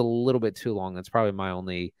feels a little bit too long. That's probably my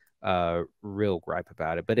only real gripe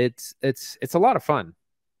about it. But it's a lot of fun.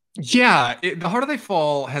 Yeah, The Harder They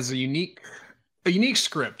Fall has a unique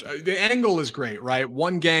script. The angle is great, right?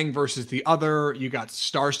 One gang versus the other. You got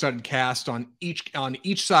star-studded cast on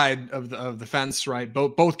each side of the fence, right?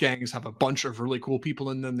 Both gangs have a bunch of really cool people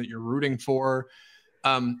in them that you're rooting for.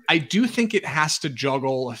 I do think it has to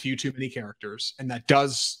juggle a few too many characters, and that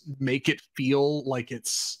does make it feel like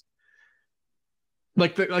it's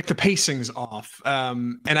like the pacing's off.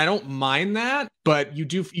 And I don't mind that, but you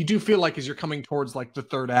do feel like as you're coming towards like the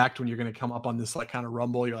third act, when you're going to come up on this like kind of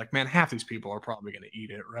rumble, you're like, man, half these people are probably going to eat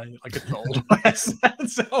it, right? Like it's the old West.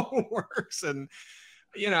 That's how it works. And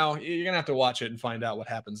you know, you're gonna have to watch it and find out what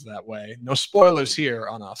happens that way. No spoilers here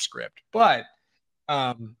on Off Script, but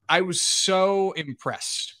I was so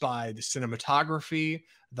impressed by the cinematography,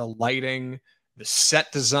 the lighting, the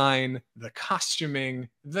set design, the costuming,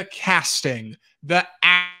 the casting, the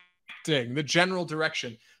acting, the general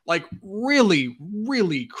direction. Like really,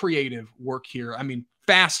 really creative work here. I mean,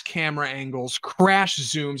 fast camera angles, crash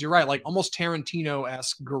zooms. You're right, like almost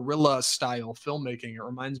Tarantino-esque guerrilla style filmmaking. It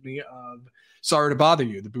reminds me of Sorry to Bother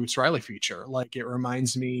You, the Boots Riley feature. Like it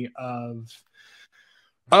reminds me of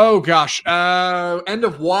oh gosh, End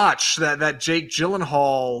of Watch, that Jake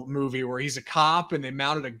Gyllenhaal movie where he's a cop and they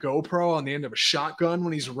mounted a GoPro on the end of a shotgun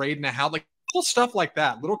when he's raiding a house, like little stuff like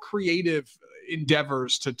that, little creative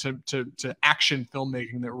endeavors to action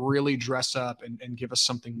filmmaking that really dress up and give us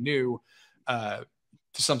something new,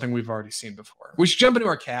 to something we've already seen before. We should jump into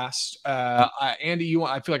our cast. Andy,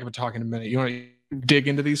 I feel like I've been talking a minute. You want to dig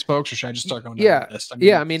into these folks, or should I just start going down the list?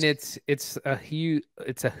 I mean, it's a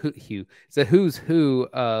who's who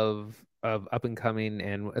of up and coming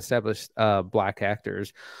and established black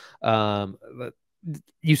actors.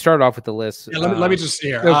 You start off with the list. Yeah, let me just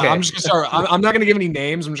here. Okay. I'm just gonna start. I'm not gonna give any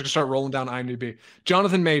names. I'm just gonna start rolling down IMDb.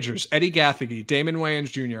 Jonathan Majors, Eddie Gathegi, Damon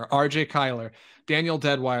Wayans Jr., R.J. Kyler, Daniel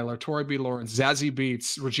Deadweiler, Tori B. Lawrence, Zazie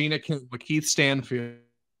Beetz, Regina King, Lakeith Stanfield,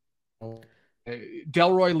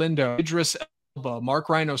 Delroy Lindo, Idris Elba, Mark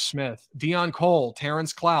Rhino Smith, Dion Cole,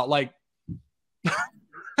 Terrence Clout. Like,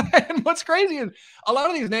 and what's crazy is a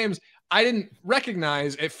lot of these names I didn't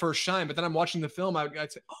recognize at first shine, but then I'm watching the film, I'd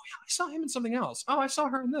say, oh yeah, I saw him in something else. Oh, I saw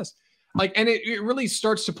her in this. Like, and it really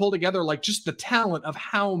starts to pull together like just the talent of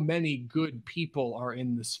how many good people are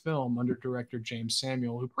in this film under director Jeymes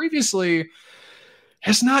Samuel, who previously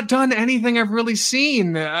has not done anything I've really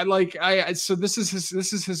seen. So this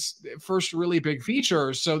is his first really big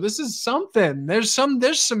feature. So this is something. There's some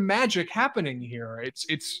magic happening here.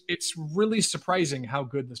 It's really surprising how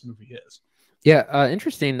good this movie is. Yeah,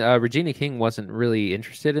 interesting. Regina King wasn't really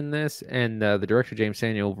interested in this, and the director Jeymes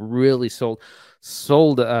Samuel really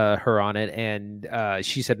sold her on it. And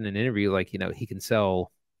she said in an interview, like, you know, he can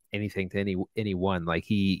sell anything to anyone. Like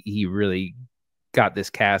he really got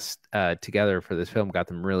this cast together for this film, got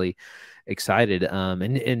them really excited.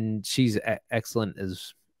 And she's excellent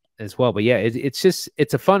as well. But yeah,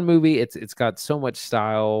 it's a fun movie. It's got so much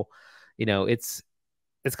style. You know, it's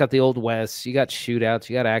got the Old West. You got shootouts,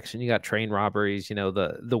 you got action, you got train robberies, you know,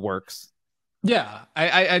 the works. Yeah,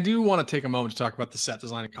 I do want to take a moment to talk about the set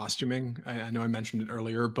design and costuming. I know I mentioned it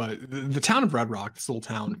earlier, but the town of Red Rock, this little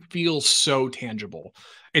town, feels so tangible.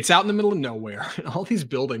 It's out in the middle of nowhere, and all these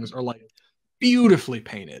buildings are like beautifully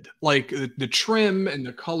painted. Like the trim and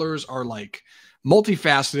the colors are like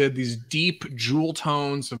multifaceted, these deep jewel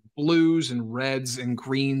tones of blues and reds and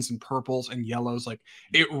greens and purples and yellows. Like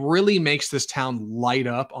it really makes this town light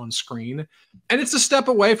up on screen. And it's a step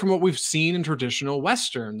away from what we've seen in traditional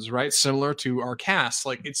Westerns, right? Similar to our cast.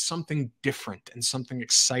 Like it's something different and something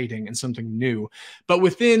exciting and something new, but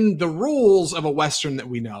within the rules of a Western that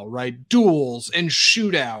we know, right? Duels and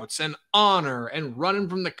shootouts and honor and running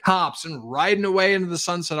from the cops and riding away into the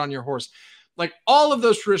sunset on your horse. Like all of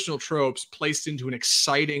those traditional tropes placed into an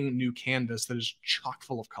exciting new canvas that is chock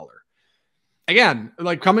full of color. Again,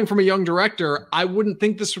 like coming from a young director, I wouldn't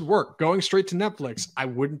think this would work. Going straight to Netflix, I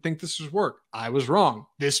wouldn't think this would work. I was wrong.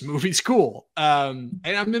 This movie's cool. And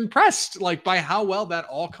I'm impressed like by how well that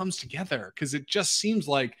all comes together, because it just seems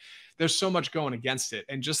like there's so much going against it.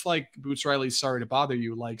 And just like Boots Riley's Sorry to Bother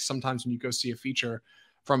You, like sometimes when you go see a feature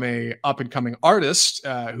from a up-and-coming artist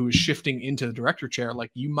who is shifting into the director chair,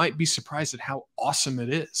 like you might be surprised at how awesome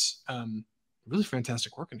it is. Really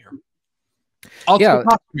fantastic work in here. Also,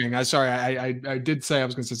 I did say I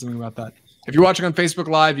was going to say something about that. If you're watching on Facebook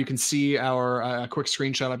Live, you can see our quick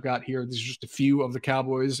screenshot I've got here. These are just a few of the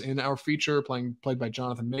Cowboys in our feature, played by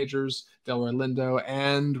Jonathan Majors, Delroy Lindo,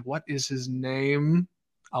 and what is his name?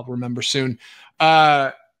 I'll remember soon.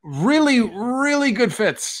 Really, really good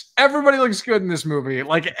fits. Everybody looks good in this movie.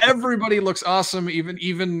 Like everybody looks awesome.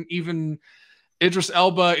 Even Idris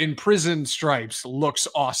Elba in prison stripes looks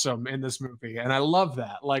awesome in this movie, and I love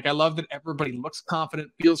that. Like I love that everybody looks confident,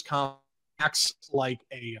 feels confident, acts like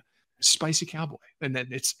a spicy cowboy, and then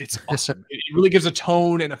it's awesome. It really gives a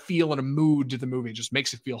tone and a feel and a mood to the movie. It just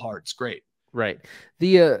makes it feel hard. It's great. Right.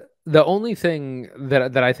 The The only thing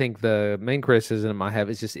that I think the main criticism I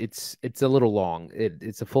have is just it's a little long.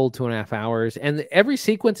 It's a full 2.5 hours, and every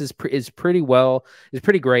sequence is pretty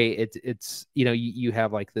great. It's you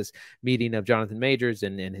have like this meeting of Jonathan Majors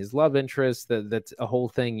and his love interest. That's a whole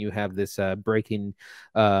thing. You have this breaking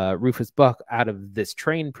Rufus Buck out of this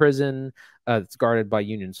train prison that's guarded by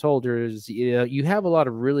Union soldiers. You have a lot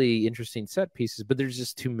of really interesting set pieces, but there's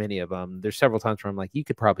just too many of them. There's several times where I'm like, you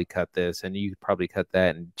could probably cut this, and you could probably cut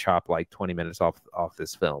that, and chop like 20 minutes off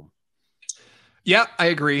this film. Yeah, I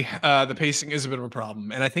agree. The pacing is a bit of a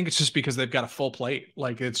problem, and I think it's just because they've got a full plate.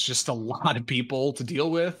 Like it's just a lot of people to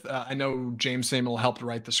deal with. I know Jeymes Samuel helped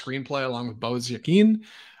write the screenplay along with Boaz Yakin.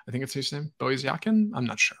 I think it's his name, Boaz Yakin. I'm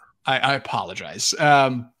not sure. I apologize,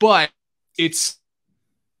 but it's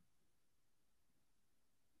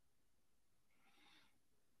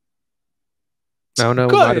No,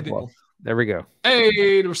 good. There we go.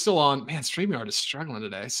 Hey, we're still on. Man, StreamYard is struggling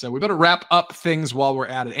today, so we better wrap up things while we're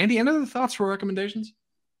at it. Andy, any other thoughts for recommendations?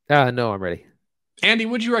 No, I'm ready. Andy,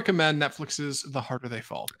 would you recommend Netflix's The Harder They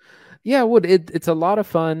Fall? Yeah, would it's a lot of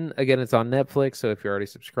fun. Again, it's on Netflix, so if you're already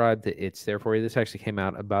subscribed, it's there for you. This actually came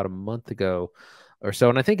out about a month ago or so,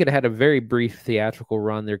 and I think it had a very brief theatrical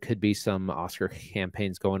run. There could be some Oscar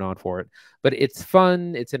campaigns going on for it, but it's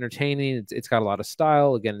fun, it's entertaining, it's got a lot of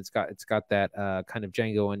style. Again, it's got that kind of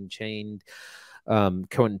Django Unchained,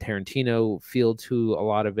 Quentin Tarantino feel to a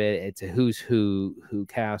lot of it. It's a who's who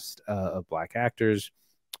cast of Black actors.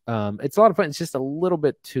 It's a lot of fun. It's just a little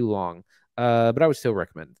bit too long, but I would still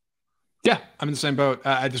recommend it. Yeah, I'm in the same boat.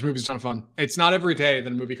 This movie's a ton of fun. It's not every day that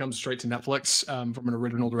a movie comes straight to Netflix from an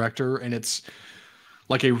original director, and it's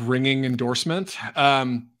like a ringing endorsement.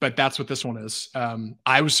 But that's what this one is.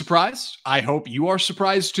 I was surprised. I hope you are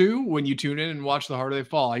surprised too when you tune in and watch The Harder They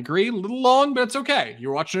Fall. I agree, a little long, but it's okay.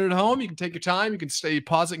 You're watching it at home. You can take your time. You can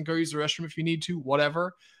pause it and go use the restroom if you need to,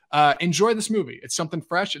 whatever. Enjoy this movie. It's something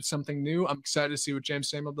fresh. It's something new. I'm excited to see what Jeymes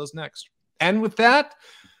Samuel does next. And with that,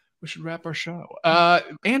 we should wrap our show.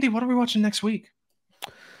 Andy, what are we watching next week?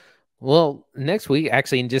 Well, next week,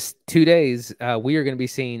 actually, in just 2 days, we are going to be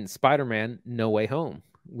seeing Spider-Man: No Way Home,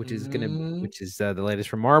 which is the latest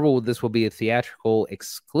from Marvel. This will be a theatrical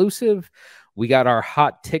exclusive. We got our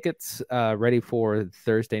hot tickets ready for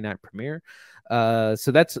Thursday night premiere.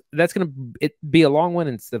 So that's going to be a long one.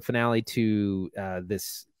 It's the finale to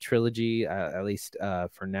this trilogy, at least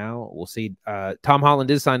for now. We'll see. Tom Holland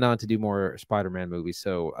is signed on to do more Spider-Man movies,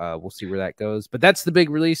 so we'll see where that goes. But that's the big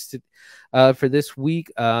release for this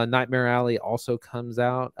week. Nightmare Alley also comes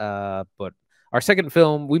out. But our second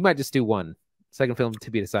film, we might just do one. Second film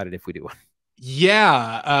to be decided if we do one.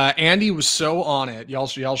 Yeah, Andy was so on it. Y'all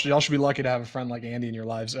should be lucky to have a friend like Andy in your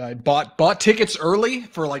lives. Bought tickets early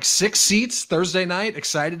for like 6 seats Thursday night.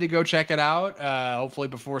 Excited to go check it out. Hopefully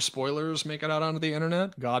before spoilers make it out onto the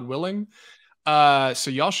internet, God willing.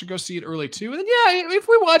 So y'all should go see it early too. And then, yeah, if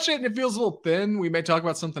we watch it and it feels a little thin, we may talk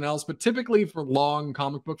about something else. But typically for long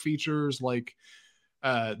comic book features like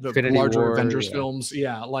the Infinity larger War, Avengers films,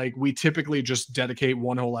 like we typically just dedicate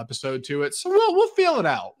one whole episode to it, so we'll feel it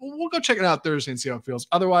out. We'll go check it out Thursday and see how it feels.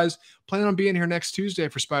 Otherwise, plan on being here next Tuesday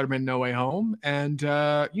for Spider-Man: No Way Home, and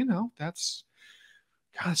that's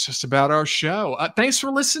just about our show. Thanks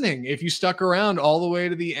for listening. If you stuck around all the way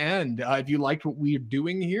to the end, if you liked what we're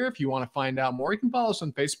doing here, if you want to find out more, you can follow us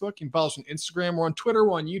on Facebook, you can follow us on Instagram, we're on Twitter,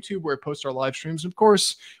 we're on YouTube, where we post our live streams. And of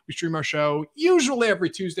course, we stream our show usually every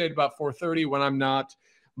Tuesday at about 4:30 when I'm not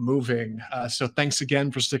moving. So thanks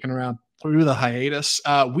again for sticking around through the hiatus.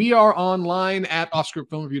 We are online at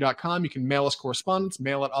offscriptfilmreview.com. You can mail us correspondence,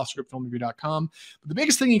 mail at offscriptfilmreview.com. But the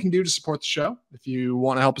biggest thing you can do to support the show, if you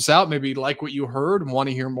want to help us out, maybe like what you heard and want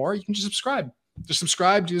to hear more, you can just subscribe. Just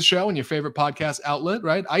subscribe to the show in your favorite podcast outlet,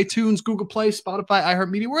 right? iTunes, Google Play, Spotify,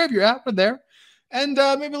 iHeartMedia, wherever you're at, we're there. And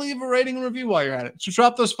maybe leave a rating and review while you're at it. So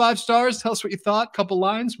drop those 5 stars. Tell us what you thought. Couple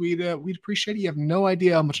lines. We'd appreciate it. You have no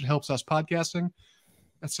idea how much it helps us podcasting.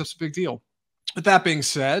 That's such a big deal. With that being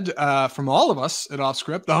said, from all of us at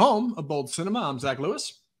Offscript, the home of bold cinema, I'm Zach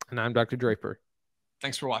Lewis. And I'm Dr. Draper.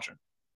 Thanks for watching.